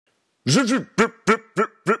Woo!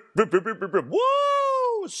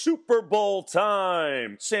 Super Bowl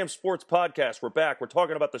time. Sam Sports Podcast. We're back. We're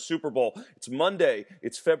talking about the Super Bowl. It's Monday.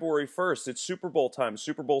 It's February 1st. It's Super Bowl time.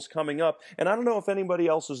 Super Bowl's coming up. And I don't know if anybody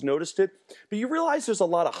else has noticed it, but you realize there's a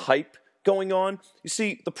lot of hype going on. You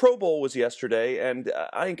see, the Pro Bowl was yesterday, and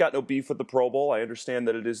I ain't got no beef with the Pro Bowl. I understand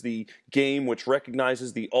that it is the game which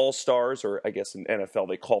recognizes the All-Stars, or I guess in NFL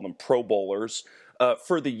they call them Pro Bowlers,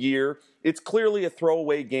 for the year. It's clearly a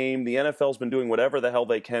throwaway game. The NFL's been doing whatever the hell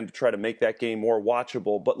they can to try to make that game more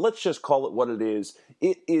watchable, but let's just call it what it is.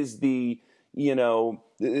 It is the the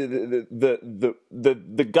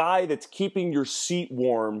guy that's keeping your seat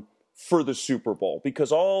warm for the Super Bowl,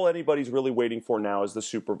 because all anybody's really waiting for now is the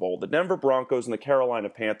Super Bowl, the Denver Broncos and the Carolina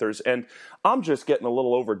Panthers, and I'm just getting a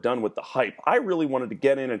little overdone with the hype. I really wanted to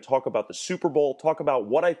get in and talk about the Super Bowl, talk about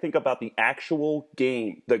what I think about the actual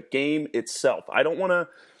game, the game itself. I don't want to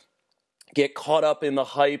get caught up in the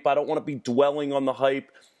hype. I don't want to be dwelling on the hype,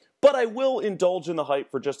 but I will indulge in the hype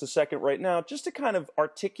for just a second right now, just to kind of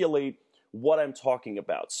articulate what I'm talking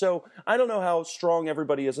about. So I don't know how strong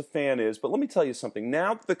everybody as a fan is, but let me tell you something.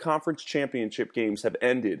 Now that the conference championship games have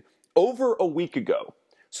ended over a week ago,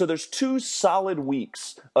 so there's 2 solid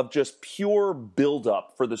weeks of just pure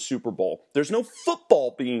build-up for the Super Bowl. There's no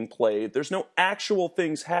football being played. There's no actual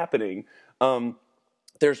things happening.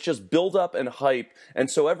 There's just build-up and hype, and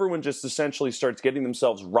so everyone just essentially starts getting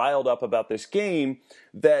themselves riled up about this game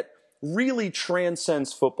that really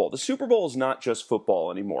transcends football. The Super Bowl is not just football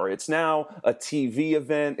anymore. It's now a TV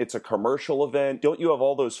event. It's a commercial event. Don't you have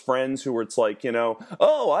all those friends who are, it's like,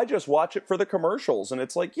 oh, I just watch it for the commercials. And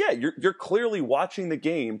it's like, yeah, you're clearly watching the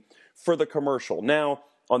game for the commercial. Now,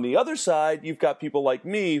 on the other side, you've got people like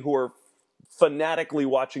me who are fanatically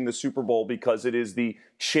watching the Super Bowl because it is the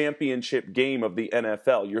championship game of the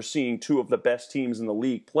NFL. You're seeing 2 of the best teams in the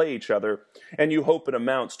league play each other, and you hope it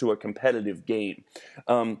amounts to a competitive game.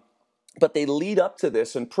 But they lead up to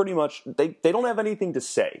this, and pretty much they don't have anything to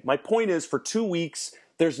say. My point is, for 2 weeks,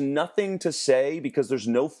 there's nothing to say because there's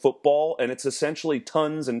no football, and it's essentially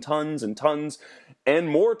tons and tons and tons and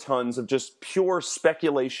more tons of just pure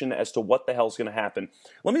speculation as to what the hell's going to happen.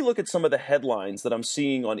 Let me look at some of the headlines that I'm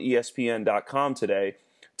seeing on ESPN.com today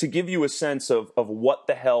to give you a sense of what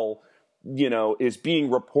the hell, is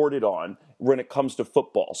being reported on when it comes to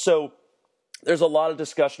football. So there's a lot of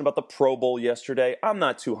discussion about the Pro Bowl yesterday. I'm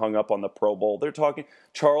not too hung up on the Pro Bowl. They're talking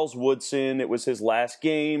Charles Woodson. It was his last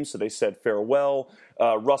game, so they said farewell.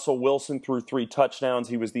 Russell Wilson threw 3 touchdowns.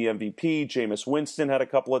 He was the MVP. Jameis Winston had a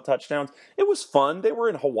couple of touchdowns. It was fun. They were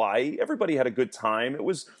in Hawaii. Everybody had a good time. It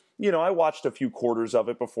was, I watched a few quarters of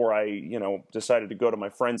it before I, decided to go to my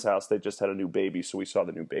friend's house. They just had a new baby, so we saw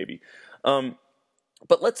the new baby.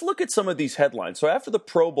 But let's look at some of these headlines. So after the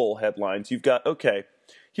Pro Bowl headlines, you've got, okay,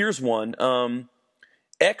 here's one.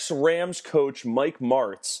 Ex-Rams coach Mike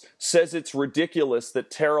Martz says it's ridiculous that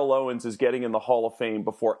Terrell Owens is getting in the Hall of Fame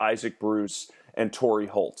before Isaac Bruce and Torrey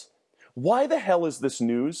Holt. Why the hell is this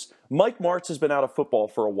news? Mike Martz has been out of football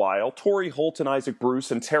for a while. Torrey Holt and Isaac Bruce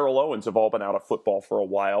and Terrell Owens have all been out of football for a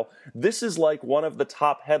while. This is like one of the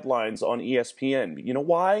top headlines on ESPN. You know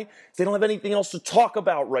why? They don't have anything else to talk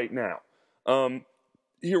about right now.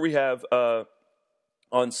 Here we have...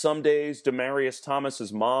 on some days, Demaryius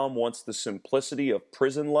Thomas's mom wants the simplicity of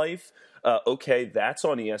prison life. Okay, that's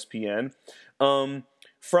on ESPN.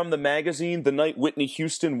 From the magazine, The Night Whitney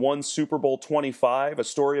Houston won Super Bowl 25, a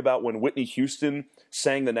story about when Whitney Houston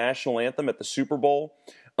sang the national anthem at the Super Bowl.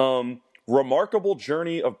 Remarkable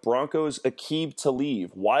journey of Broncos Aqib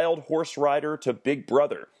Talib, wild horse rider to Big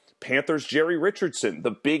Brother. Panthers' Jerry Richardson,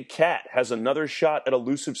 the big cat, has another shot at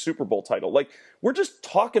elusive Super Bowl title. Like, we're just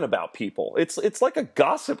talking about people. It's like a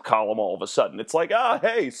gossip column all of a sudden. It's like,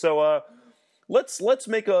 hey, so let's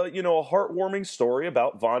make a heartwarming story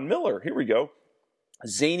about Von Miller. Here we go.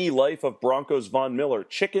 Zany life of Broncos Von Miller: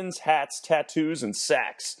 chickens, hats, tattoos, and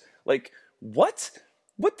sacks. Like, what?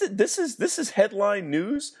 This is headline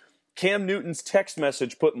news? Cam Newton's text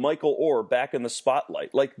message put Michael Orr back in the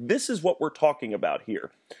spotlight. Like, this is what we're talking about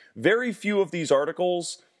here. Very few of these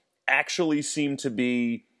articles actually seem to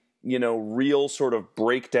be, real sort of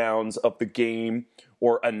breakdowns of the game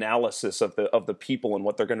or analysis of the people and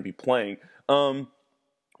what they're going to be playing.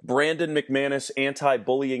 Brandon McManus,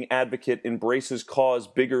 anti-bullying advocate, embraces cause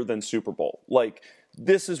bigger than Super Bowl. Like,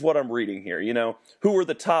 this is what I'm reading here, Who are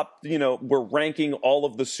the top, we're ranking all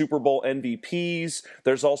of the Super Bowl MVPs.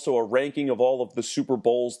 There's also a ranking of all of the Super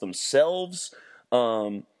Bowls themselves.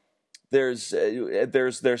 There's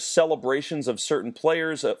celebrations of certain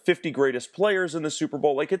players, 50 greatest players in the Super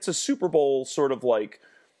Bowl. Like, it's a Super Bowl sort of like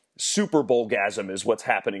Super Bowl-gasm is what's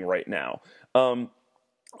happening right now.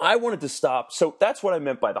 I wanted to stop. So that's what I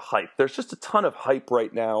meant by the hype. There's just a ton of hype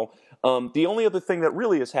right now. The only other thing that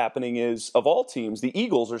really is happening is, of all teams, the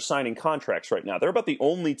Eagles are signing contracts right now. They're about the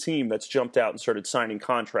only team that's jumped out and started signing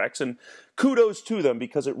contracts, and kudos to them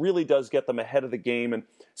because it really does get them ahead of the game. And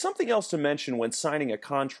something else to mention when signing a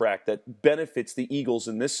contract that benefits the Eagles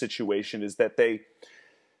in this situation is that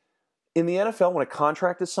in the NFL, when a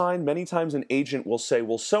contract is signed, many times an agent will say,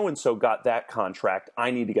 well, so-and-so got that contract. I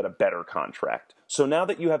need to get a better contract. So now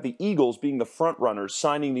that you have the Eagles being the front runners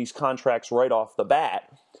signing these contracts right off the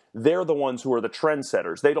bat, they're the ones who are the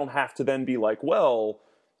trendsetters. They don't have to then be like, well,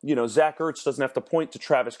 Zach Ertz doesn't have to point to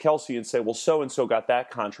Travis Kelce and say, well, so-and-so got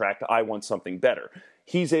that contract. I want something better.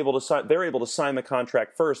 They're able to sign the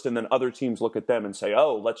contract first, and then other teams look at them and say,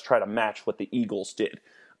 oh, let's try to match what the Eagles did.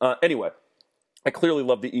 Anyway, I clearly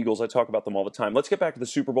love the Eagles. I talk about them all the time. Let's get back to the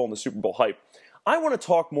Super Bowl and the Super Bowl hype. I want to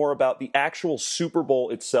talk more about the actual Super Bowl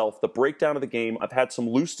itself, the breakdown of the game. I've had some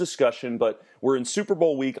loose discussion, but we're in Super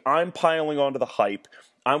Bowl week. I'm piling onto the hype.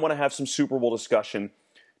 I want to have some Super Bowl discussion.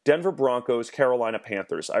 Denver Broncos, Carolina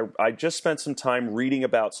Panthers. I just spent some time reading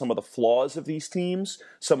about some of the flaws of these teams,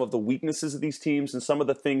 some of the weaknesses of these teams, and some of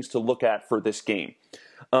the things to look at for this game.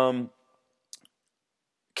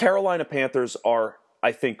 Carolina Panthers are,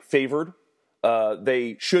 I think, favored.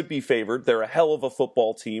 They should be favored. They're a hell of a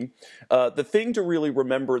football team. The thing to really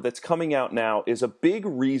remember that's coming out now is a big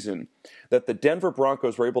reason that the Denver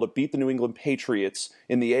Broncos were able to beat the New England Patriots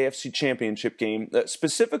in the AFC Championship game.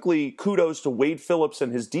 Specifically, kudos to Wade Phillips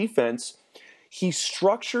and his defense. He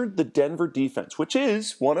structured the Denver defense, which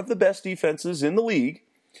is one of the best defenses in the league.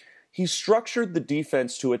 He structured the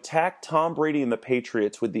defense to attack Tom Brady and the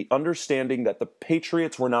Patriots with the understanding that the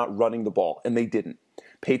Patriots were not running the ball, and they didn't.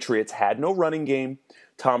 Patriots had no running game.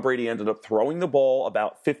 Tom Brady ended up throwing the ball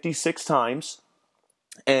about 56 times,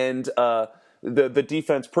 and the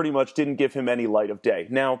defense pretty much didn't give him any light of day.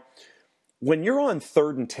 Now, when you're on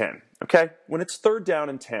 3rd and 10, okay, when it's 3rd down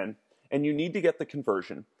and 10, and you need to get the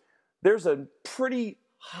conversion, there's a pretty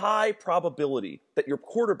high probability that your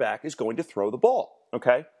quarterback is going to throw the ball,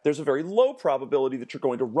 okay? There's a very low probability that you're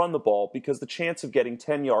going to run the ball because the chance of getting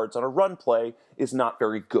 10 yards on a run play is not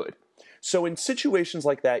very good. So in situations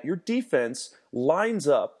like that, your defense lines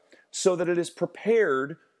up so that it is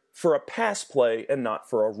prepared for a pass play and not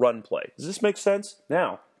for a run play. Does this make sense?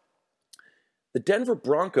 Now, the Denver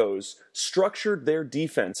Broncos structured their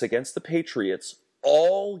defense against the Patriots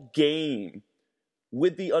all game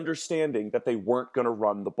with the understanding that they weren't going to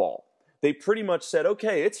run the ball. They pretty much said,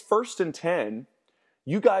 okay, it's 1st and 10.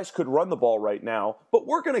 You guys could run the ball right now, but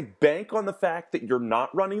we're going to bank on the fact that you're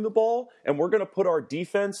not running the ball, and we're going to put our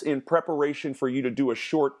defense in preparation for you to do a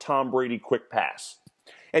short Tom Brady quick pass.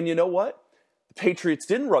 And you know what? The Patriots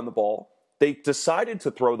didn't run the ball. They decided to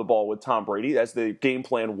throw the ball with Tom Brady, as the game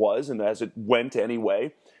plan was and as it went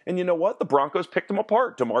anyway. And you know what? The Broncos picked them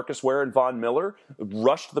apart. DeMarcus Ware and Von Miller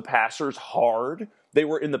rushed the passers hard. They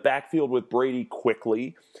were in the backfield with Brady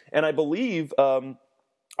quickly. And I believe,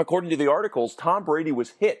 according to the articles, Tom Brady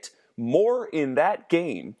was hit more in that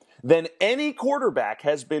game than any quarterback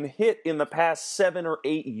has been hit in the past 7 or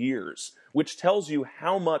 8 years, which tells you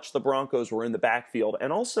how much the Broncos were in the backfield.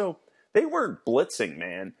 And also, they weren't blitzing,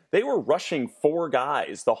 man. They were rushing 4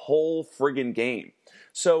 guys the whole friggin' game.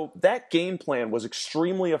 So that game plan was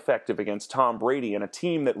extremely effective against Tom Brady and a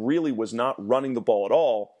team that really was not running the ball at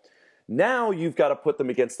all. Now you've got to put them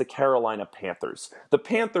against the Carolina Panthers. The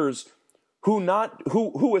Panthers,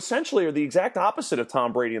 who essentially are the exact opposite of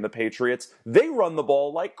Tom Brady and the Patriots, they run the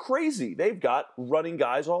ball like crazy. They've got running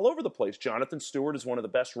guys all over the place. Jonathan Stewart is one of the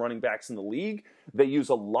best running backs in the league. They use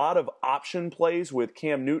a lot of option plays with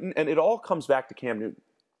Cam Newton, and it all comes back to Cam Newton.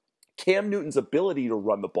 Cam Newton's ability to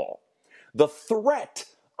run the ball. The threat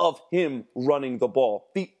of him running the ball,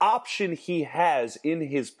 the option he has in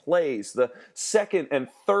his plays, the second and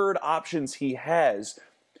third options he has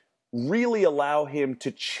really allow him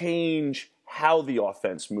to change how the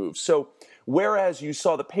offense moves. So whereas you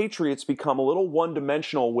saw the Patriots become a little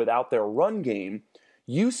one-dimensional without their run game,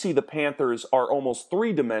 you see the Panthers are almost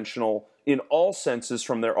three-dimensional in all senses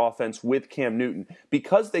from their offense with Cam Newton.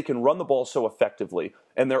 Because they can run the ball so effectively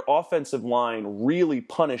and their offensive line really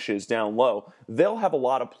punishes down low, they'll have a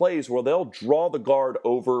lot of plays where they'll draw the guard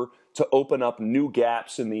over to open up new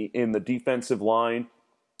gaps in the defensive line,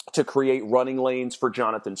 to create running lanes for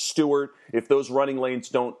Jonathan Stewart. If those running lanes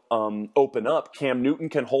don't open up, Cam Newton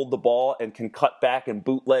can hold the ball and can cut back and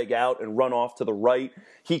bootleg out and run off to the right.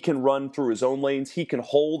 He can run through his own lanes. He can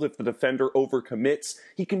hold if the defender overcommits.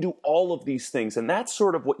 He can do all of these things. And that's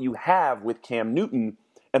sort of what you have with Cam Newton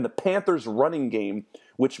and the Panthers' running game,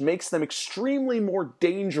 which makes them extremely more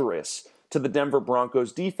dangerous to the Denver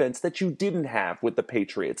Broncos defense that you didn't have with the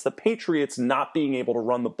Patriots. The Patriots not being able to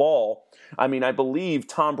run the ball. I mean, I believe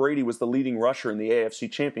Tom Brady was the leading rusher in the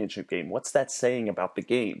AFC Championship game. What's that saying about the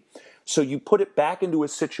game? So you put it back into a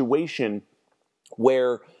situation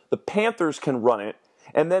where the Panthers can run it,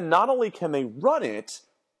 and then not only can they run it,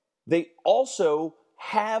 they also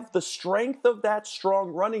have the strength of that strong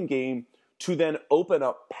running game to then open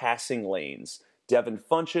up passing lanes. Devin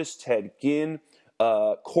Funchess, Ted Ginn,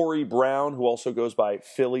 Corey Brown, who also goes by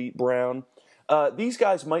Philly Brown. These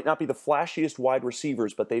guys might not be the flashiest wide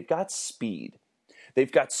receivers, but they've got speed.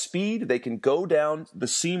 They've got speed. They can go down the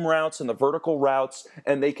seam routes and the vertical routes,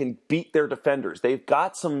 and they can beat their defenders. They've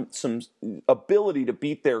got some ability to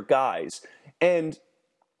beat their guys. And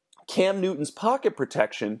Cam Newton's pocket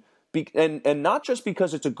protection, and not just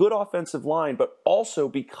because it's a good offensive line, but also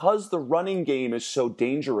because the running game is so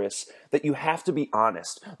dangerous that you have to be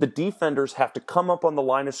honest. The defenders have to come up on the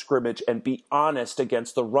line of scrimmage and be honest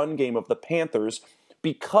against the run game of the Panthers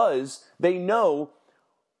because they know,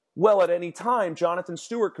 well, at any time, Jonathan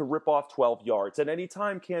Stewart could rip off 12 yards. At any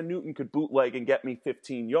time, Cam Newton could bootleg and get me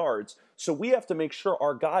 15 yards. So we have to make sure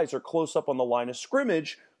our guys are close up on the line of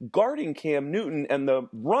scrimmage, guarding Cam Newton and the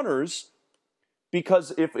runners,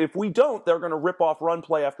 because if we don't, they're going to rip off run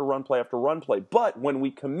play after run play after run play. But when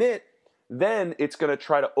we commit, then it's going to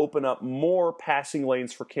try to open up more passing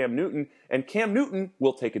lanes for Cam Newton, and Cam Newton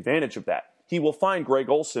will take advantage of that. He will find Greg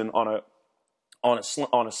Olsen on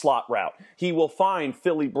a slot route. He will find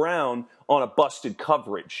Philly Brown on a busted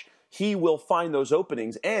coverage. He will find those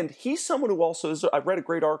openings, and he's someone who also is, I read a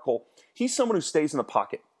great article, he's someone who stays in the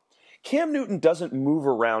pocket. Cam Newton doesn't move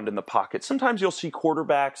around in the pocket. Sometimes you'll see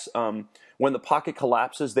quarterbacks, when the pocket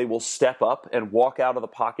collapses, they will step up and walk out of the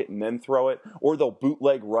pocket and then throw it, or they'll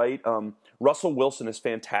bootleg right. Russell Wilson is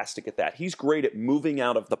fantastic at that. He's great at moving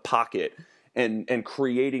out of the pocket and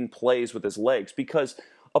creating plays with his legs, because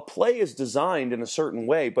a play is designed in a certain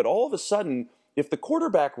way, but all of a sudden, if the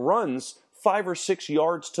quarterback runs 5 or 6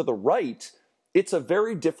 yards to the right, it's a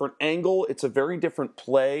very different angle, it's a very different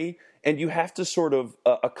play, and you have to sort of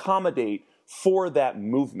accommodate for that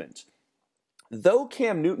movement. Though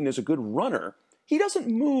Cam Newton is a good runner, he doesn't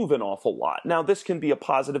move an awful lot. Now, this can be a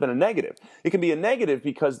positive and a negative. It can be a negative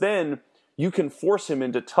because then you can force him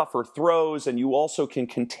into tougher throws, and you also can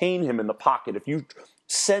contain him in the pocket. If you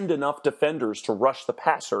send enough defenders to rush the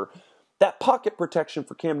passer, that pocket protection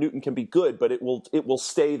for Cam Newton can be good, but it will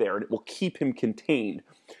stay there, and it will keep him contained.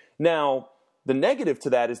 Now, the negative to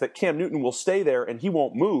that is that Cam Newton will stay there, and he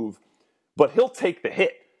won't move, but he'll take the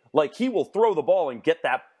hit. Like, he will throw the ball and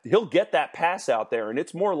he'll get that pass out there, and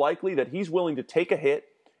it's more likely that he's willing to take a hit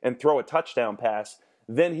and throw a touchdown pass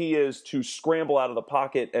than he is to scramble out of the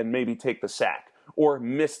pocket and maybe take the sack or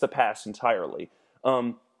miss the pass entirely.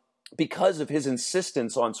 Because of his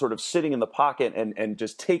insistence on sort of sitting in the pocket and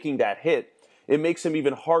just taking that hit, it makes him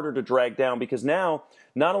even harder to drag down, because now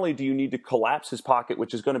not only do you need to collapse his pocket,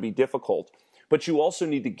 which is going to be difficult, but you also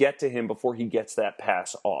need to get to him before he gets that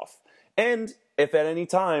pass off. And if at any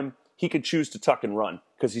time he could choose to tuck and run,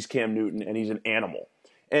 because he's Cam Newton and he's an animal.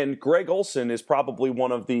 And Greg Olsen is probably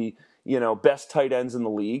one of the best tight ends in the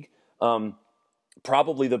league,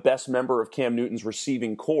 probably the best member of Cam Newton's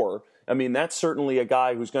receiving core. I mean, that's certainly a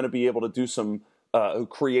guy who's going to be able to do who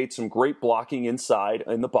create some great blocking inside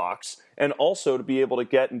in the box, and also to be able to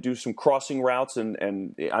get and do some crossing routes,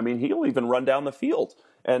 and I mean, he'll even run down the field.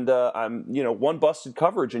 And one busted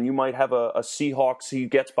coverage, and you might have a Seahawks. He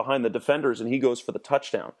gets behind the defenders and he goes for the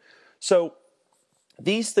touchdown. So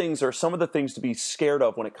these things are some of the things to be scared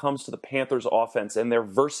of when it comes to the Panthers' offense and their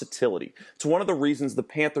versatility. It's one of the reasons the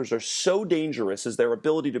Panthers are so dangerous, is their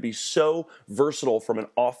ability to be so versatile from an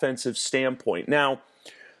offensive standpoint. Now,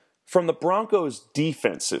 from the Broncos'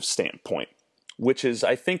 defensive standpoint, which is,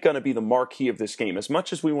 I think, going to be the marquee of this game. As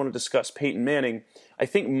much as we want to discuss Peyton Manning, I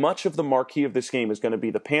think much of the marquee of this game is going to be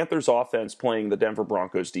the Panthers' offense playing the Denver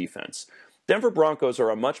Broncos' defense. Denver Broncos are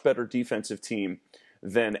a much better defensive team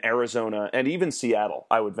than Arizona and even Seattle,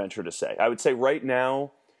 I would venture to say. I would say right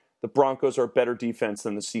now, the Broncos are a better defense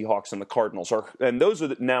than the Seahawks and the Cardinals are. And those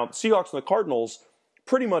are now, the Seahawks and the Cardinals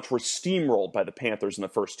pretty much were steamrolled by the Panthers in the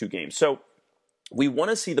first two games. So we want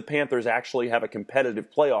to see the Panthers actually have a competitive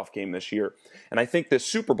playoff game this year, and I think this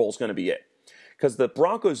Super Bowl is going to be it, because the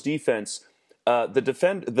Broncos defense,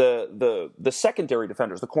 the secondary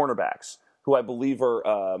defenders, the cornerbacks, who I believe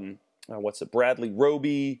are Bradley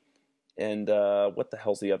Roby, and what the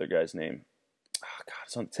hell's the other guy's name? Oh, God,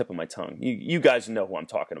 it's on the tip of my tongue. You guys know who I'm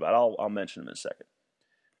talking about. I'll mention him in a second.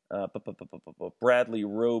 Bradley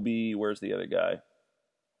Roby. Where's the other guy?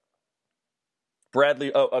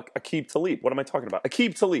 Aqib Talib. What am I talking about?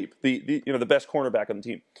 Aqib Talib, the best cornerback on the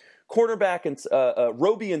team. cornerback and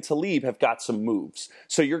Roby and Talib have got some moves.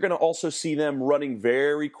 So you're going to also see them running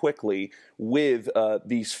very quickly with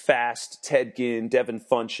these fast Ted Ginn, Devin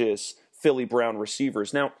Funchess, Philly Brown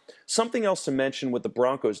receivers. Now, something else to mention with the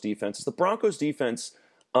Broncos defense is the Broncos defense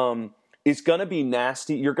is going to be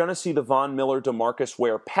nasty. You're going to see the Von Miller, DeMarcus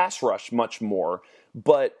Ware pass rush much more,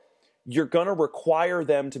 but you're going to require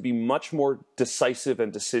them to be much more decisive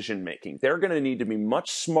and decision-making. They're going to need to be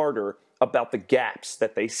much smarter about the gaps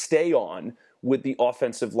that they stay on with the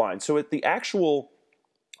offensive line. So at the actual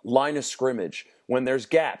line of scrimmage, when there's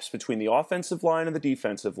gaps between the offensive line and the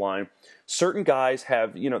defensive line, certain guys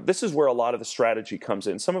have, this is where a lot of the strategy comes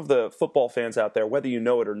in. Some of the football fans out there, whether you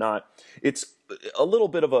know it or not, it's a little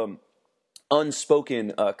bit of a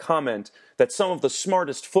unspoken comment that some of the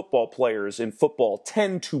smartest football players in football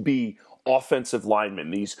tend to be offensive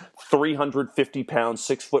linemen, these 350-pound,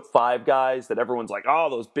 6'5" guys that everyone's like, oh,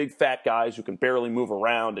 those big fat guys who can barely move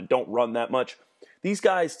around and don't run that much. These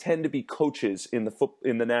guys tend to be coaches in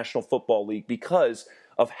the National Football League because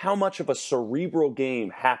of how much of a cerebral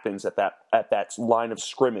game happens at that line of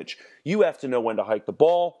scrimmage. You have to know when to hike the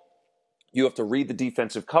ball. You have to read the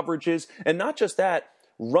defensive coverages. And not just that,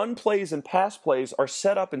 run plays and pass plays are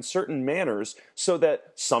set up in certain manners so that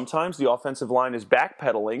sometimes the offensive line is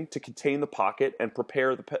backpedaling to contain the pocket and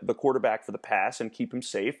prepare the quarterback for the pass and keep him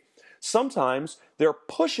safe. Sometimes they're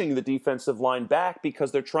pushing the defensive line back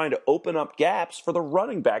because they're trying to open up gaps for the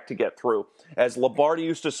running back to get through. As Lombardi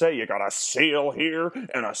used to say, you got a seal here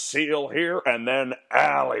and a seal here and then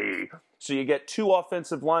alley. So you get two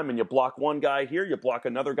offensive linemen, you block one guy here, you block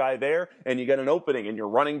another guy there, and you get an opening, and your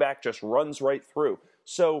running back just runs right through.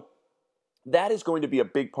 So that is going to be a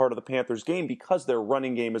big part of the Panthers' game because their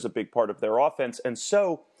running game is a big part of their offense. And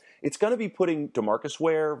so it's going to be putting DeMarcus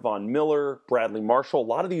Ware, Von Miller, Bradley Marshall, a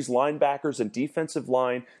lot of these linebackers and defensive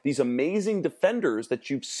line, these amazing defenders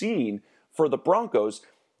that you've seen for the Broncos,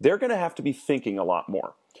 they're going to have to be thinking a lot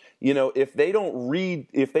more. If they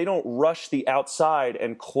don't rush the outside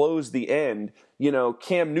and close the end,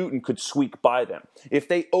 Cam Newton could squeak by them. If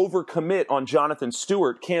they overcommit on Jonathan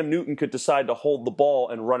Stewart, Cam Newton could decide to hold the ball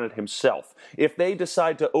and run it himself. If they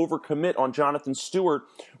decide to overcommit on Jonathan Stewart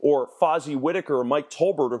or Fozzie Whitaker or Mike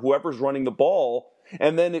Tolbert or whoever's running the ball,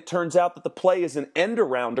 and then it turns out that the play is an end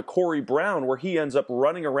around to Corey Brown where he ends up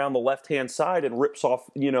running around the left-hand side and rips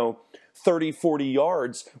off, 30, 40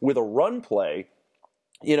 yards with a run play,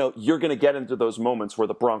 you're going to get into those moments where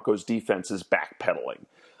the Broncos defense is backpedaling.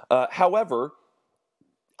 However,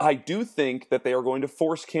 I do think that they are going to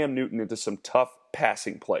force Cam Newton into some tough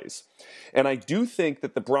passing plays. And I do think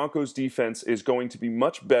that the Broncos defense is going to be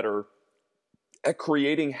much better at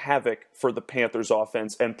creating havoc for the Panthers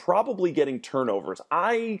offense and probably getting turnovers.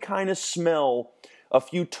 I kind of smell a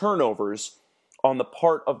few turnovers on the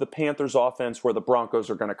part of the Panthers offense where the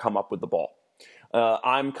Broncos are going to come up with the ball.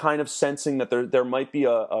 I'm kind of sensing that there might be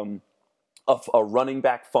a running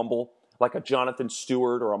back fumble, like a Jonathan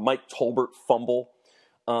Stewart or a Mike Tolbert fumble,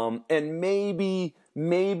 and maybe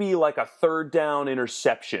like a third down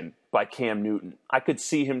interception by Cam Newton. I could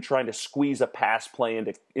see him trying to squeeze a pass play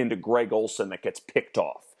into Greg Olsen that gets picked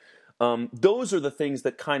off. Those are the things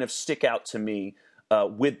that kind of stick out to me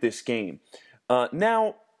with this game.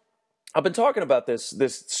 Now, I've been talking about this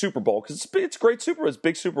Super Bowl because it's great Super Bowl. It's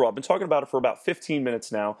big Super Bowl. I've been talking about it for about 15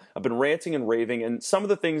 minutes now. I've been ranting and raving, and some of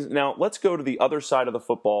the things. Now, let's go to the other side of the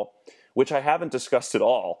football, which I haven't discussed at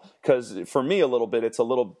all because for me, a little bit,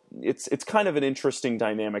 it's kind of an interesting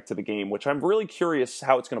dynamic to the game, which I'm really curious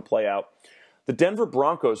how it's going to play out. The Denver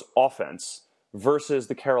Broncos offense versus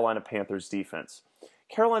the Carolina Panthers defense.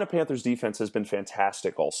 Carolina Panthers defense has been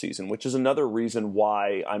fantastic all season, which is another reason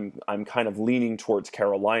why I'm kind of leaning towards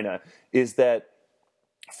Carolina, is that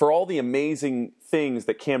for all the amazing things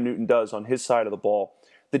that Cam Newton does on his side of the ball,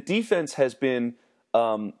 the defense has been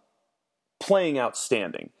playing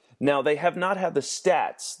outstanding. Now, they have not had the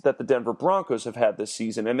stats that the Denver Broncos have had this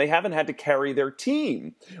season, and they haven't had to carry their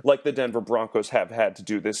team like the Denver Broncos have had to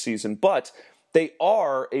do this season, but they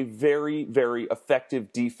are a very, very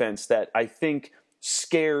effective defense that I think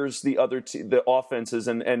scares the offenses,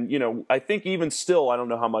 and I think even still, I don't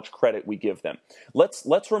know how much credit we give them.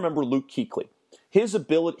 Let's remember Luke Kuechly, his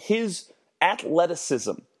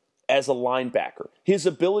athleticism as a linebacker, his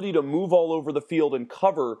ability to move all over the field and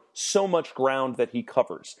cover so much ground that he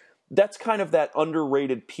covers. That's kind of that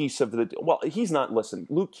underrated piece of Luke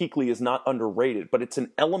Kuechly is not underrated, but it's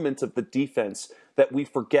an element of the defense that we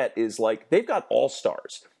forget is like, they've got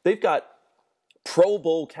all-stars. They've got Pro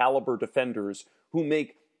Bowl caliber defenders who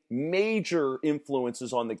make major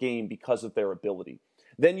influences on the game because of their ability.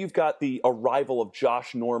 Then you've got the arrival of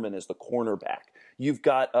Josh Norman as the cornerback. You've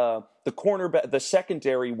got the cornerback, the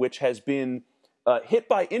secondary, which has been hit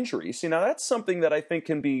by injuries. Now, that's something that I think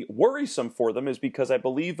can be worrisome for them, is because I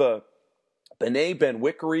believe Bené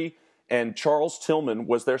Benwikere and Charles Tillman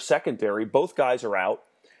was their secondary. Both guys are out.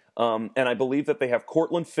 And I believe that they have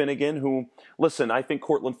Cortland Finnegan, who, listen, I think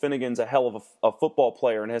Cortland Finnegan's a hell of a football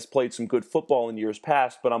player and has played some good football in years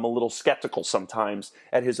past, but I'm a little skeptical sometimes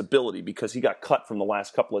at his ability because he got cut from the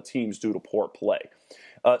last couple of teams due to poor play.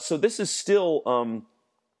 So this is still,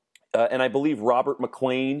 and I believe Robert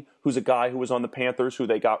McClain, who's a guy who was on the Panthers, who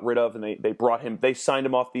they got rid of, and they brought him, they signed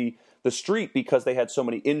him off the street because they had so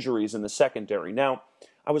many injuries in the secondary. Now,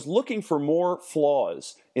 I was looking for more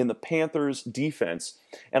flaws in the Panthers' defense,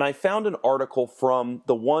 and I found an article from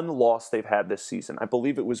the one loss they've had this season. I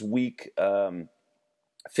believe it was week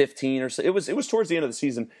 15 or so. It was towards the end of the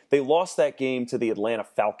season. They lost that game to the Atlanta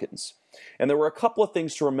Falcons, and there were a couple of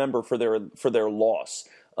things to remember for their loss.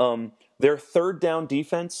 Their third down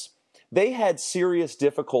defense. They had serious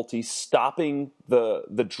difficulty stopping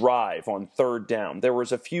the drive on third down. There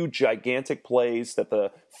was a few gigantic plays that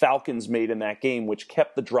the Falcons made in that game which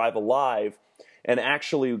kept the drive alive and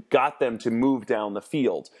actually got them to move down the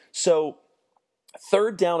field. So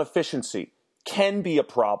third down efficiency can be a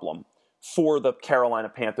problem for the Carolina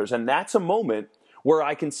Panthers, and that's a moment where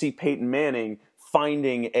I can see Peyton Manning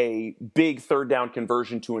finding a big third down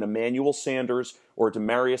conversion to an Emmanuel Sanders or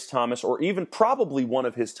Demaryius Thomas, or even probably one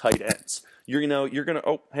of his tight ends. You're gonna.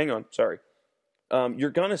 Oh, hang on, sorry. You're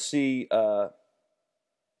gonna see Owen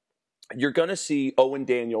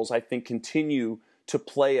Daniels, I think, continue to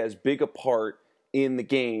play as big a part in the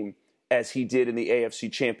game as he did in the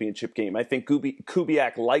AFC Championship game. I think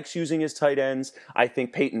Kubiak likes using his tight ends. I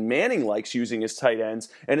think Peyton Manning likes using his tight ends,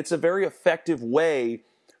 and it's a very effective way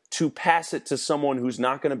to pass it to someone who's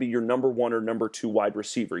not going to be your number one or number two wide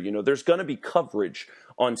receiver. There's going to be coverage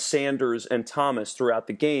on Sanders and Thomas throughout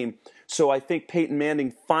the game. So I think Peyton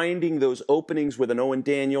Manning finding those openings with an Owen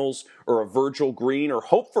Daniels or a Virgil Green, or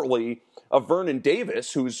hopefully a Vernon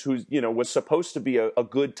Davis, who's was supposed to be a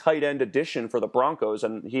good tight end addition for the Broncos,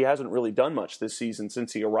 and he hasn't really done much this season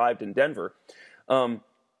since he arrived in Denver.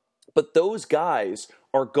 But those guys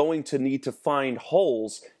are going to need to find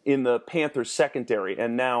holes in the Panthers secondary.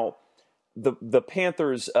 And now the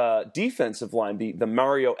Panthers defensive line, the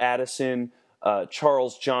Mario Addison,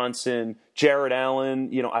 Charles Johnson, Jared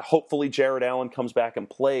Allen, hopefully Jared Allen comes back and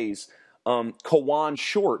plays. Kawan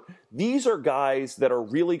Short. These are guys that are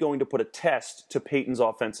really going to put a test to Peyton's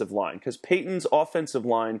offensive line, because Peyton's offensive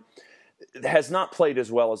line has not played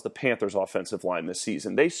as well as the Panthers' offensive line this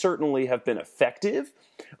season. They certainly have been effective.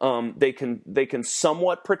 They can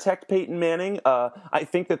somewhat protect Peyton Manning. I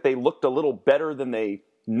think that they looked a little better than they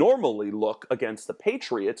normally look against the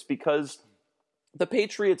Patriots, because the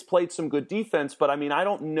Patriots played some good defense, but I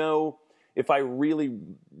don't know if I really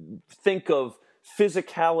think of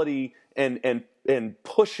physicality and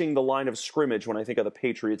pushing the line of scrimmage when I think of the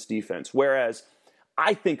Patriots defense, whereas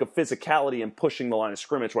I think of physicality and pushing the line of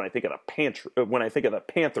scrimmage when I think of the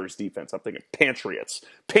Panthers defense. I'm thinking Patriots.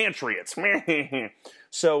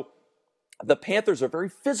 So the Panthers are very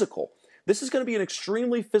physical. This is going to be an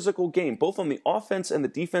extremely physical game, both on the offense and the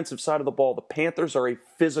defensive side of the ball. The Panthers are a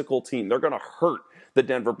physical team. They're going to hurt the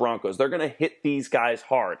Denver Broncos. They're going to hit these guys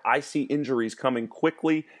hard. I see injuries coming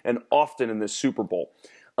quickly and often in this Super Bowl.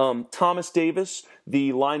 Thomas Davis,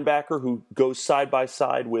 the linebacker who goes side by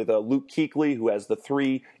side with Luke Kuechly, who has the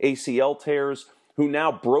 3 ACL tears, who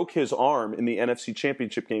now broke his arm in the NFC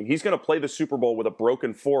Championship game. He's going to play the Super Bowl with a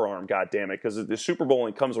broken forearm, goddammit, because the Super Bowl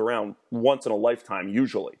only comes around once in a lifetime,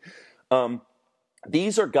 usually.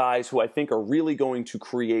 These are guys who I think are really going to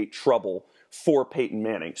create trouble for Peyton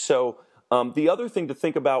Manning. So the other thing to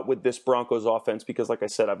think about with this Broncos offense, because like I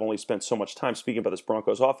said, I've only spent so much time speaking about this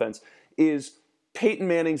Broncos offense, is Peyton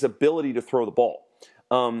Manning's ability to throw the ball.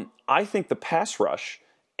 I think the pass rush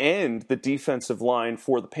and the defensive line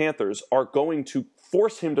for the Panthers are going to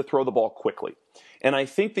force him to throw the ball quickly. And I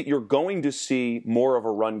think that you're going to see more of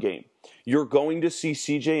a run game. You're going to see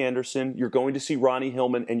C.J. Anderson, you're going to see Ronnie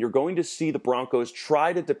Hillman, and you're going to see the Broncos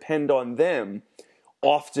try to depend on them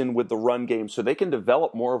often with the run game so they can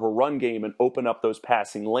develop more of a run game and open up those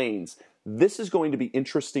passing lanes. This is going to be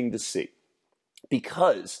interesting to see,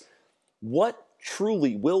 because what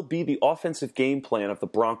truly will be the offensive game plan of the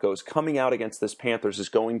Broncos coming out against this Panthers is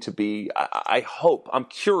going to be, I hope, I'm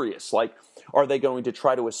curious, are they going to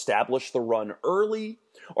try to establish the run early?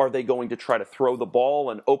 Are they going to try to throw the ball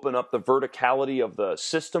and open up the verticality of the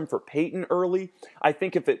system for Peyton early? I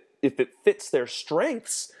think if it fits their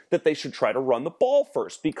strengths, that they should try to run the ball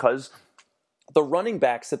first, because the running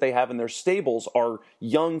backs that they have in their stables are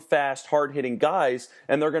young, fast, hard-hitting guys,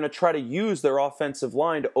 and they're going to try to use their offensive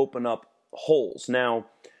line to open up holes. Now,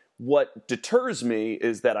 what deters me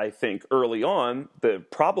is that I think early on, they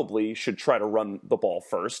probably should try to run the ball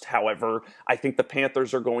first. However, I think the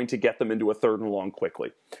Panthers are going to get them into a 3rd and long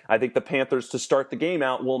quickly. I think the Panthers, to start the game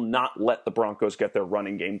out, will not let the Broncos get their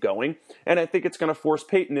running game going. And I think it's going to force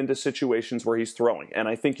Peyton into situations where he's throwing. And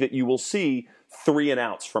I think that you will see 3 and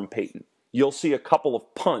outs from Peyton. You'll see a couple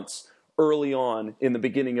of punts early on in the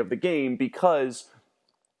beginning of the game because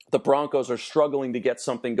the Broncos are struggling to get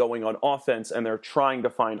something going on offense, and they're trying to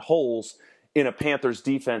find holes in a Panthers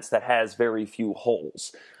defense that has very few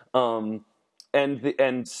holes. And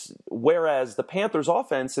whereas the Panthers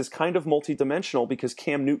offense is kind of multidimensional because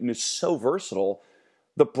Cam Newton is so versatile,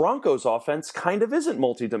 the Broncos offense kind of isn't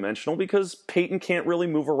multidimensional because Peyton can't really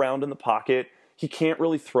move around in the pocket. He can't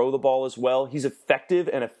really throw the ball as well. He's effective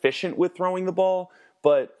and efficient with throwing the ball,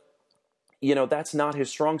 but that's not his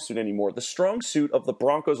strong suit anymore. The strong suit of the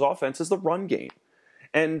Broncos offense is the run game.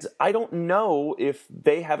 And I don't know if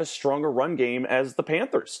they have a stronger run game as the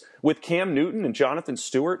Panthers. With Cam Newton and Jonathan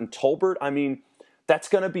Stewart and Tolbert, I mean, that's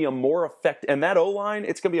going to be a more effective, and that O-line,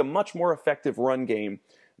 it's going to be a much more effective run game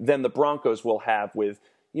than the Broncos will have with,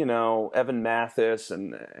 Evan Mathis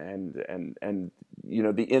and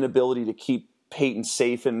the inability to keep Peyton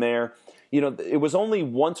safe in there. It was only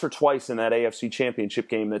once or twice in that AFC Championship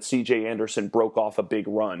game that C.J. Anderson broke off a big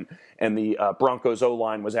run, and the Broncos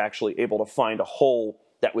O-line was actually able to find a hole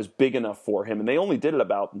that was big enough for him, and they only did it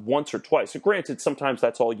about once or twice. So granted, sometimes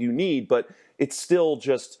that's all you need, but it's still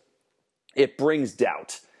just, it brings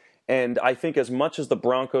doubt. And I think as much as the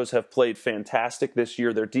Broncos have played fantastic this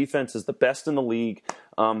year, their defense is the best in the league.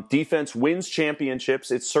 Defense wins championships.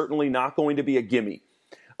 It's certainly not going to be a gimme.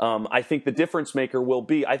 I think the difference maker will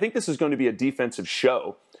be, I think this is going to be a defensive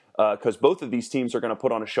show because both of these teams are going to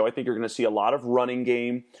put on a show. I think you're going to see a lot of running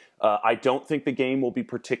game. I don't think the game will be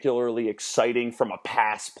particularly exciting from a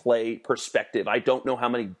pass play perspective. I don't know how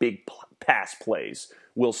many big pass plays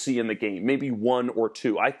we'll see in the game, maybe 1 or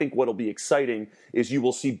 2. I think what'll be exciting is you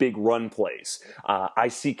will see big run plays. I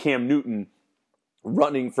see Cam Newton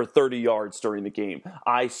running for 30 yards during the game.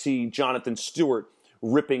 I see Jonathan Stewart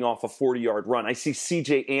ripping off a 40-yard run. I see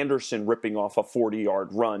C.J. Anderson ripping off a 40-yard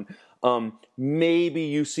run. Maybe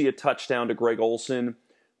you see a touchdown to Greg Olsen.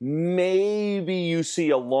 Maybe you see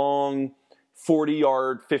a long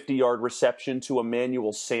 40-yard, 50-yard reception to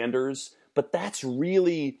Emmanuel Sanders. But that's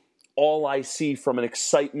really all I see from an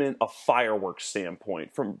excitement, a fireworks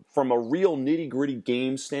standpoint. From a real nitty-gritty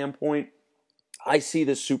game standpoint, I see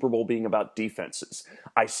this Super Bowl being about defenses.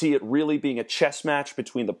 I see it really being a chess match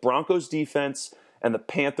between the Broncos defense and the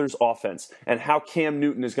Panthers offense, and how Cam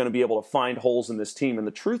Newton is going to be able to find holes in this team. And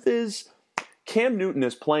the truth is, Cam Newton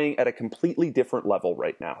is playing at a completely different level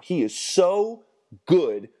right now. He is so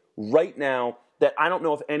good right now that I don't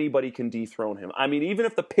know if anybody can dethrone him. I mean, even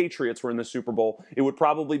if the Patriots were in the Super Bowl, it would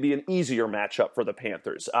probably be an easier matchup for the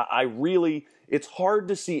Panthers. It's hard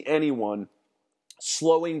to see anyone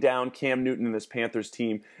slowing down Cam Newton and this Panthers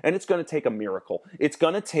team, and it's going to take a miracle. It's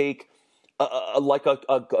going to take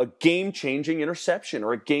a game-changing interception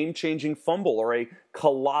or a game-changing fumble or a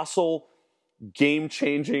colossal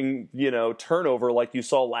game-changing, turnover like you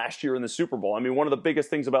saw last year in the Super Bowl. I mean, one of the biggest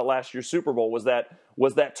things about last year's Super Bowl was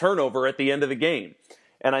that turnover at the end of the game.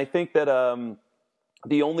 And I think that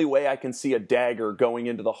the only way I can see a dagger going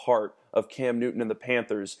into the heart of Cam Newton and the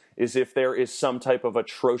Panthers is if there is some type of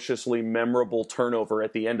atrociously memorable turnover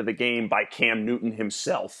at the end of the game by Cam Newton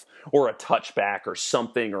himself, or a touchback or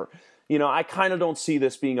something, or I kind of don't see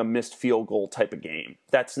this being a missed field goal type of game.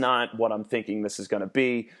 That's not what I'm thinking this is going to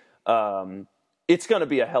be. It's going to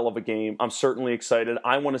be a hell of a game. I'm certainly excited.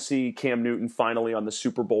 I want to see Cam Newton finally on the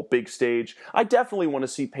Super Bowl big stage. I definitely want to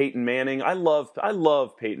see Peyton Manning. I love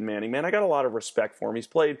Peyton Manning, man. I got a lot of respect for him. He's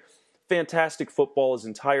played fantastic football his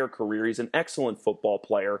entire career. He's an excellent football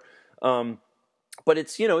player. But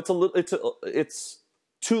it's too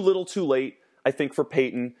little, too late, I think, for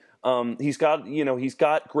Peyton. He's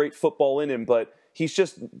got great football in him, but he's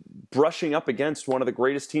just brushing up against one of the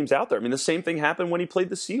greatest teams out there. I mean, the same thing happened when he played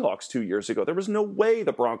the Seahawks 2 years ago. There was no way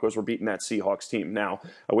the Broncos were beating that Seahawks team. Now,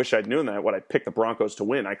 I wish I'd known that when I picked the Broncos to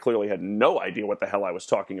win. I clearly had no idea what the hell I was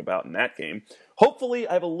talking about in that game. Hopefully,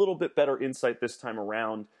 I have a little bit better insight this time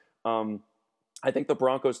around. I think the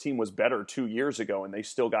Broncos team was better 2 years ago, and they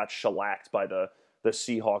still got shellacked by the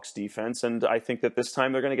Seahawks defense. And I think that this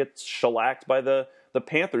time they're going to get shellacked by the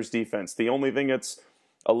Panthers defense. The only thing that's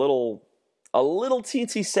a little a little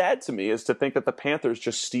teensy sad to me is to think that the Panthers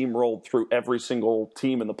just steamrolled through every single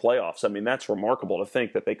team in the playoffs. I mean, that's remarkable to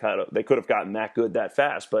think that they could have gotten that good that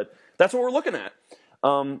fast, but that's what we're looking at.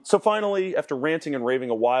 So finally, after ranting and raving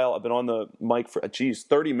a while, I've been on the mic for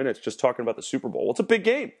 30 minutes just talking about the Super Bowl. Well, it's a big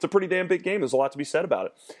game. It's a pretty damn big game. There's a lot to be said about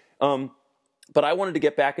it. But I wanted to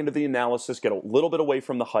get back into the analysis, get a little bit away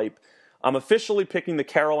from the hype. I'm officially picking the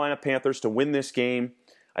Carolina Panthers to win this game.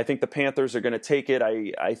 I think the Panthers are going to take it.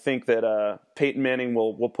 I think that Peyton Manning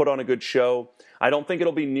will put on a good show. I don't think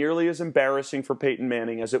it'll be nearly as embarrassing for Peyton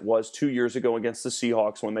Manning as it was 2 years ago against the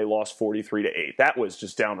Seahawks when they lost 43-8. That was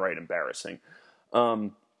just downright embarrassing.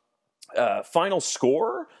 Final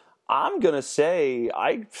score, I'm going to say,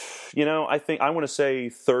 I want to say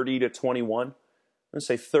 30-21. I'm going to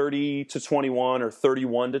say 30-21 or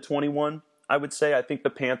 31-21. I would say I think the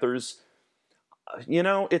Panthers,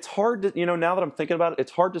 it's hard to, now that I'm thinking about it,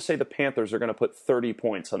 it's hard to say the Panthers are going to put 30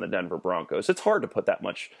 points on the Denver Broncos. It's hard to put that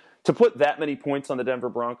many points on the Denver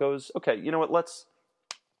Broncos. Okay, you know what?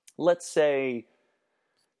 Let's say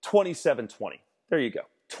 27-20. There you go.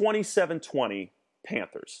 27-20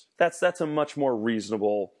 Panthers. That's a much more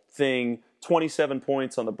reasonable thing. 27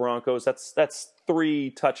 points on the Broncos. That's 3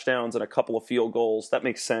 touchdowns and a couple of field goals. That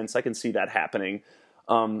makes sense. I can see that happening.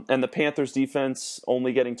 And the Panthers defense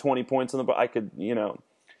only getting 20 points on I could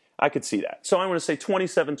see that. So I'm going to say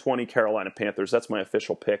 27-20 Carolina Panthers. That's my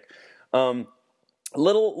official pick.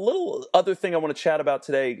 Little other thing I want to chat about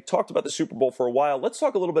today. Talked about the Super Bowl for a while. Let's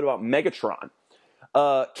talk a little bit about Megatron.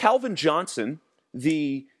 Calvin Johnson,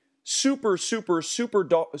 the super duper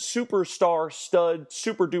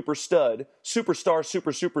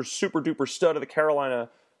stud of the Carolina,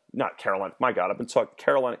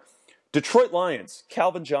 Detroit Lions,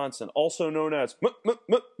 Calvin Johnson, also known as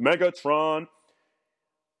Megatron.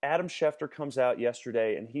 Adam Schefter comes out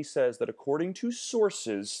yesterday and he says that according to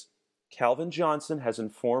sources, Calvin Johnson has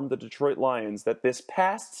informed the Detroit Lions that this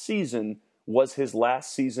past season was his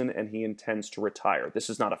last season and he intends to retire. This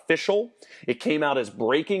is not official. It came out as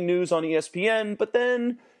breaking news on ESPN, but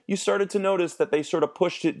then you started to notice that they sort of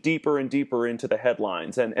pushed it deeper and deeper into the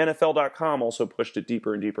headlines, and NFL.com also pushed it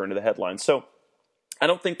deeper and deeper into the headlines. So I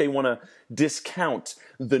don't think they want to discount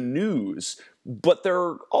the news, but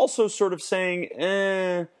they're also sort of saying,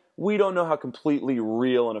 we don't know how completely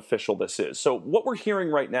real and official this is. So what we're hearing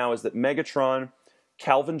right now is that Megatron,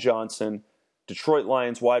 Calvin Johnson, Detroit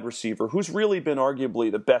Lions wide receiver, who's really been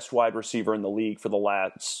arguably the best wide receiver in the league for the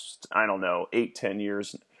last, 8-10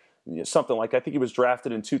 years, something like that. I think he was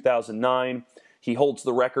drafted in 2009. He holds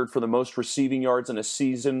the record for the most receiving yards in a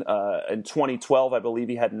season. In 2012, I believe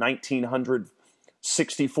he had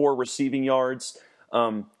 1,964 receiving yards.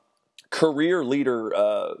 Career leader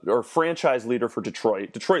or franchise leader for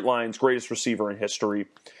Detroit Lions, greatest receiver in history.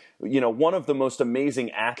 One of the most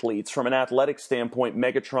amazing athletes from an athletic standpoint.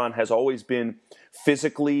 Megatron has always been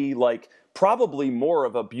physically probably more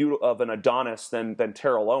of an Adonis than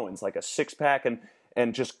Terrell Owens, like a six-pack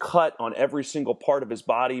and just cut on every single part of his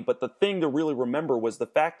body. But the thing to really remember was the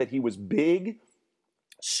fact that he was big,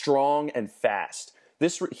 strong, and fast.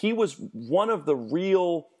 He was one of the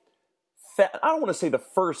real, I don't want to say the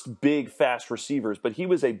first big, fast receivers, but he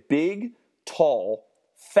was a big, tall,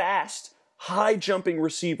 fast, high-jumping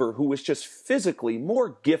receiver who was just physically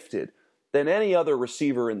more gifted than any other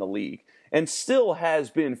receiver in the league, and still has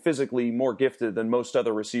been physically more gifted than most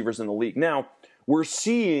other receivers in the league. Now, we're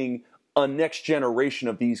seeing a next generation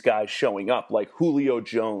of these guys showing up, like Julio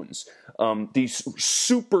Jones, these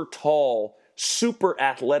super tall, super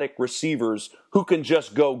athletic receivers who can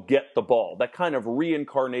just go get the ball. That kind of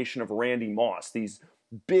reincarnation of Randy Moss, these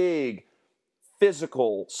big,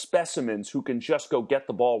 physical specimens who can just go get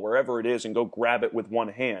the ball wherever it is and go grab it with one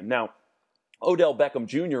hand. Now, Odell Beckham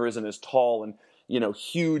Jr. isn't as tall and,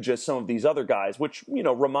 huge as some of these other guys, which,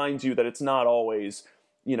 reminds you that it's not always,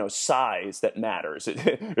 size that matters.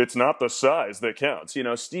 It's not the size that counts.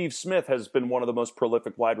 Steve Smith has been one of the most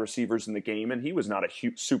prolific wide receivers in the game, and he was not a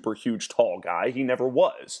super huge, tall guy. He never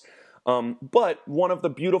was. But one of the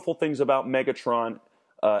beautiful things about Megatron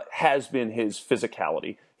has been his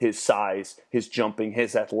physicality, his size, his jumping,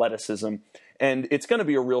 his athleticism. And it's going to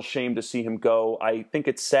be a real shame to see him go. I think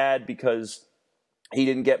it's sad because he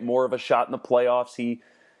didn't get more of a shot in the playoffs. He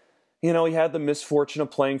had the misfortune of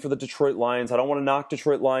playing for the Detroit Lions. I don't want to knock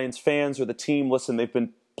Detroit Lions fans or the team. Listen, they've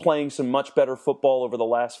been playing some much better football over the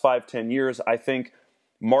last 5-10 years. I think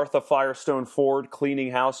Martha Firestone Ford cleaning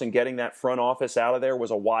house and getting that front office out of there was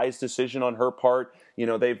a wise decision on her part.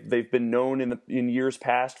 They've been known in years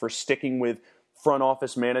past for sticking with front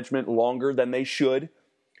office management longer than they should,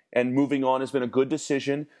 and moving on has been a good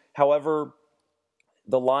decision. However,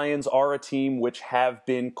 the Lions are a team which have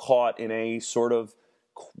been caught in a sort of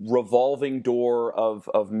revolving door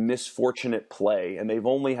of misfortunate play, and they've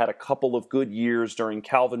only had a couple of good years during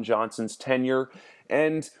Calvin Johnson's tenure,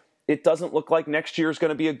 and it doesn't look like next year is going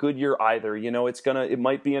to be a good year either. It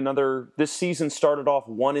might be this season started off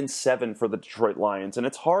 1-7 for the Detroit Lions, and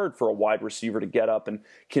it's hard for a wide receiver to get up and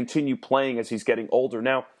continue playing as he's getting older.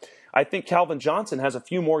 Now, I think Calvin Johnson has a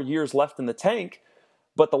few more years left in the tank,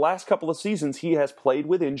 but the last couple of seasons he has played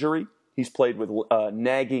with injury. He's played with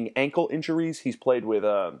nagging ankle injuries. He's played with,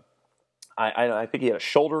 I think he had a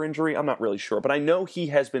shoulder injury. I'm not really sure. But I know he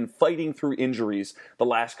has been fighting through injuries the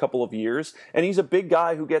last couple of years. And he's a big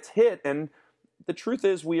guy who gets hit. And the truth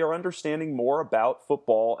is we are understanding more about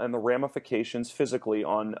football and the ramifications physically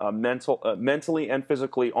on mentally and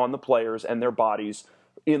physically on the players and their bodies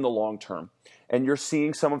in the long term. And you're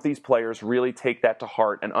seeing some of these players really take that to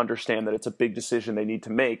heart and understand that it's a big decision they need to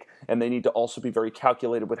make, and they need to also be very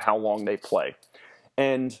calculated with how long they play.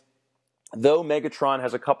 And though Megatron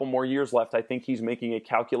has a couple more years left, I think he's making a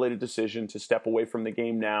calculated decision to step away from the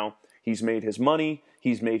game now. He's made his money.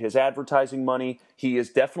 He's made his advertising money. He is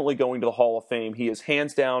definitely going to the Hall of Fame. He is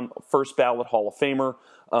hands down first ballot Hall of Famer.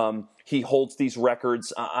 He holds these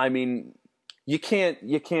records. I mean, you can't.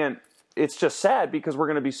 It's just sad because we're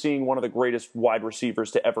going to be seeing one of the greatest wide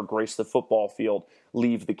receivers to ever grace the football field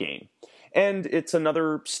leave the game. And it's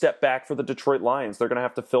another step back for the Detroit Lions. They're going to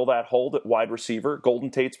have to fill that hole at wide receiver.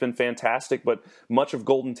 Golden Tate's been fantastic, but much of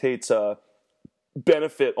Golden Tate's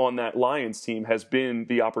benefit on that Lions team has been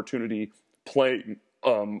the opportunity playing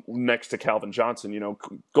next to Calvin Johnson.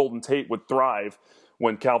 Golden Tate would thrive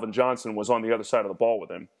when Calvin Johnson was on the other side of the ball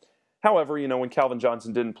with him. However, when Calvin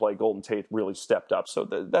Johnson didn't play, Golden Tate really stepped up. So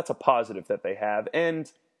that's a positive that they have.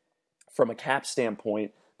 And from a cap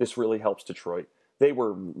standpoint, this really helps Detroit. They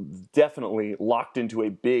were definitely locked into a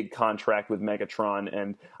big contract with Megatron,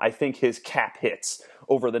 and I think his cap hits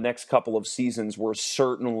over the next couple of seasons were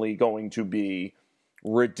certainly going to be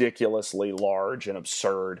ridiculously large and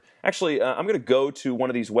absurd. Actually, I'm going to go to one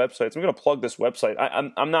of these websites. I'm going to plug this website.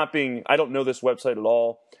 I don't know this website at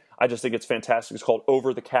all. I just think it's fantastic. It's called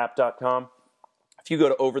overthecap.com. If you go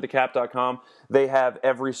to overthecap.com, they have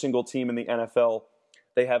every single team in the NFL.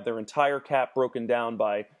 They have their entire cap broken down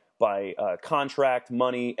by contract,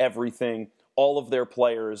 money, everything. All of their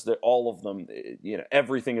players, all of them,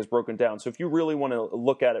 everything is broken down. So if you really want to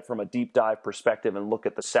look at it from a deep dive perspective and look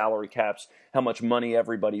at the salary caps, how much money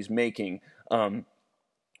everybody's making,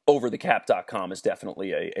 overthecap.com is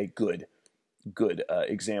definitely a good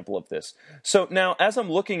example of this. So now, as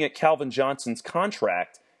I'm looking at Calvin Johnson's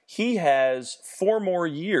contract, he has 4 more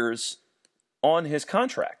years on his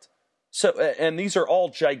contract. So, and these are all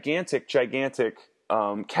gigantic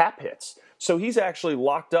cap hits. So he's actually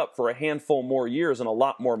locked up for a handful more years and a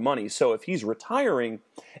lot more money. So if he's retiring,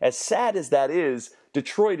 as sad as that is,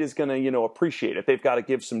 Detroit is going to, appreciate it. They've got to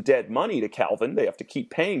give some dead money to Calvin. They have to keep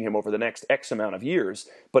paying him over the next X amount of years,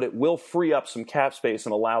 but it will free up some cap space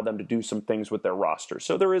and allow them to do some things with their roster.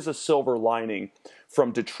 So there is a silver lining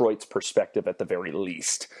from Detroit's perspective at the very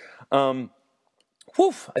least. I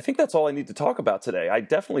think that's all I need to talk about today. I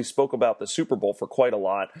definitely spoke about the Super Bowl for quite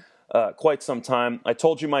some time. I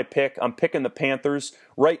told you my pick. I'm picking the Panthers.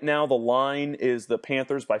 Right now, the line is the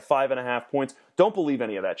Panthers by 5.5 points. Don't believe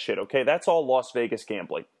any of that shit, okay? That's all Las Vegas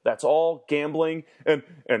gambling. That's all gambling and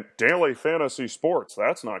daily fantasy sports.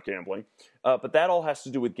 That's not gambling. But that all has to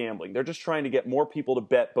do with gambling. They're just trying to get more people to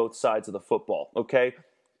bet both sides of the football, okay?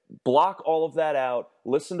 Block all of that out.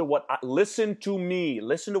 Listen to me.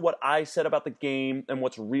 Listen to what I said about the game and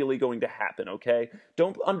what's really going to happen, okay?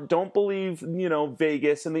 Don't believe,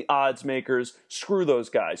 Vegas and the odds makers. Screw those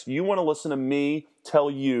guys. You want to listen to me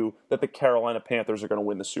tell you that the Carolina Panthers are going to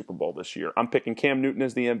win the Super Bowl this year. I'm picking Cam Newton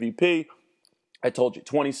as the MVP. I told you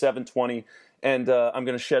 27-20, and I'm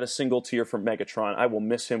going to shed a single tear for Megatron. I will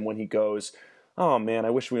miss him when he goes. Oh man, I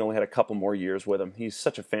wish we only had a couple more years with him. He's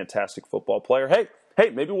such a fantastic football player. Hey,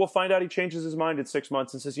 maybe we'll find out he changes his mind in 6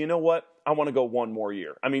 months and says, you know what? I want to go one more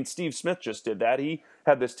year. I mean, Steve Smith just did that. He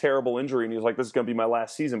had this terrible injury, and he was like, this is going to be my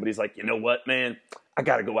last season. But he's like, you know what, man? I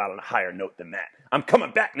got to go out on a higher note than that. I'm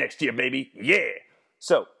coming back next year, baby. Yeah.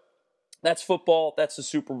 So that's football. That's the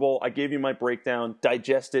Super Bowl. I gave you my breakdown.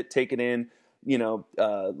 Digest it. Take it in.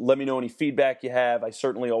 Let me know any feedback you have. I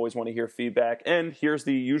certainly always want to hear feedback. And here's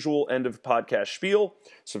the usual end of podcast spiel.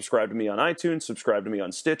 Subscribe to me on iTunes. Subscribe to me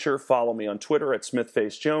on Stitcher. Follow me on Twitter at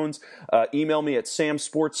SmithFaceJones. Email me at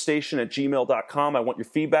samsportstation@gmail.com. I want your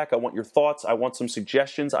feedback. I want your thoughts. I want some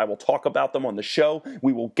suggestions. I will talk about them on the show.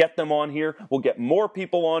 We will get them on here. We'll get more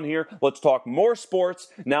people on here. Let's talk more sports.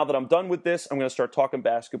 Now that I'm done with this, I'm going to start talking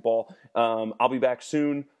basketball. I'll be back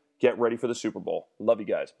soon. get ready for the Super Bowl. Love you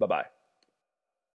guys. Bye-bye.